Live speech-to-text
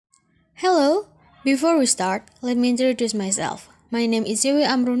Hello! Before we start, let me introduce myself. My name is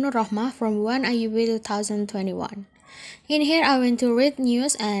Amru from 1 IUB 2021. In here, I want to read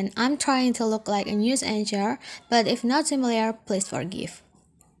news and I'm trying to look like a news anchor, but if not similar, please forgive.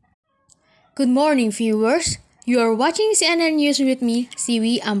 Good morning, viewers. You are watching CNN News with me,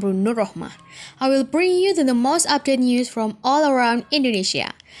 Siwi Amru. I will bring you the most updated news from all around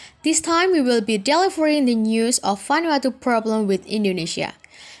Indonesia. This time, we will be delivering the news of Vanuatu problem with Indonesia.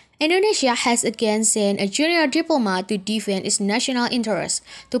 Indonesia has again sent a junior diplomat to defend its national interests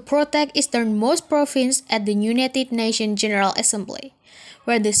to protect easternmost province at the United Nations General Assembly,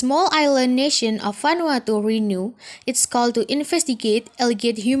 where the small island nation of Vanuatu renewed its call to investigate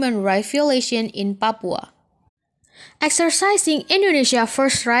alleged human rights violations in Papua. Exercising Indonesia's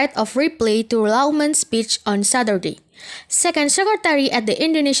first right of reply to Lawman's speech on Saturday, Second Secretary at the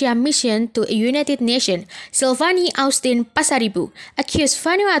Indonesia Mission to the United Nations, Sylvanie Austin Pasaribu, accused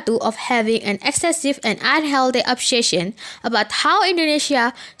Vanuatu of having an excessive and unhealthy obsession about how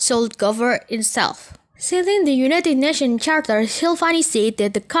Indonesia should govern itself. Citing the United Nations Charter, Sylvanie said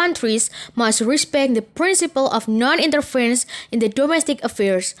that the countries must respect the principle of non-interference in the domestic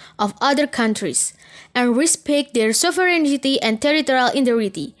affairs of other countries and respect their sovereignty and territorial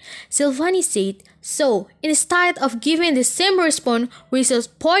integrity. Sylvanie said, "So, instead of giving the same response, we should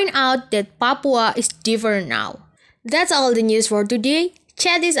point out that Papua is different now." That's all the news for today.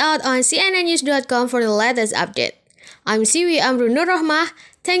 Check this out on cnnnews.com for the latest update. I'm Siwi Amru.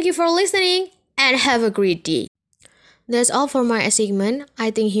 Thank you for listening and have a great day. That's all for my segment.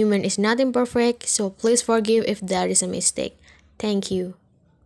 I think human is not imperfect, so please forgive if there is a mistake. Thank you.